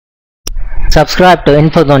Subscribe to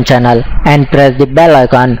InfoZone channel and press the bell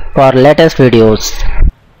icon for latest videos.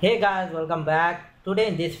 Hey guys, welcome back. Today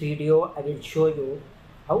in this video I will show you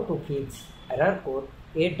how to fix error code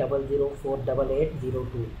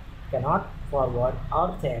 0x80048802. Cannot forward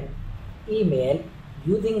or send email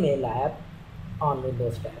using mail app on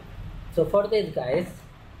Windows 10. So for this guys,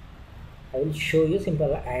 I will show you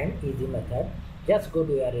simple and easy method. Just go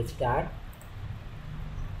to your restart,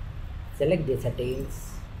 select the settings,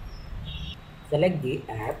 select the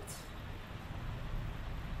apps.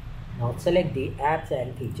 Now select the apps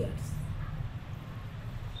and features.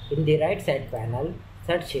 In the right side panel,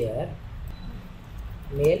 search here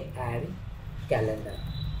mail and calendar.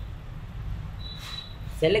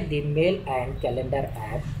 Select the mail and calendar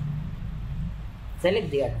app. Select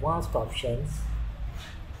the advanced options.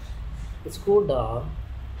 Scroll down.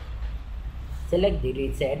 Select the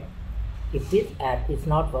reset. If this app is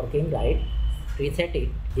not working right, reset it.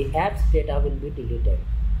 The app's data will be deleted.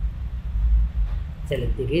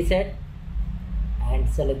 Select the reset and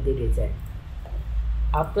select the reset.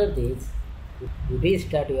 After this, you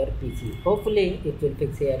restart your PC. Hopefully it will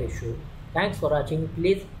fix your issue. Thanks for watching.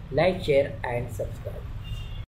 Please like, share and subscribe.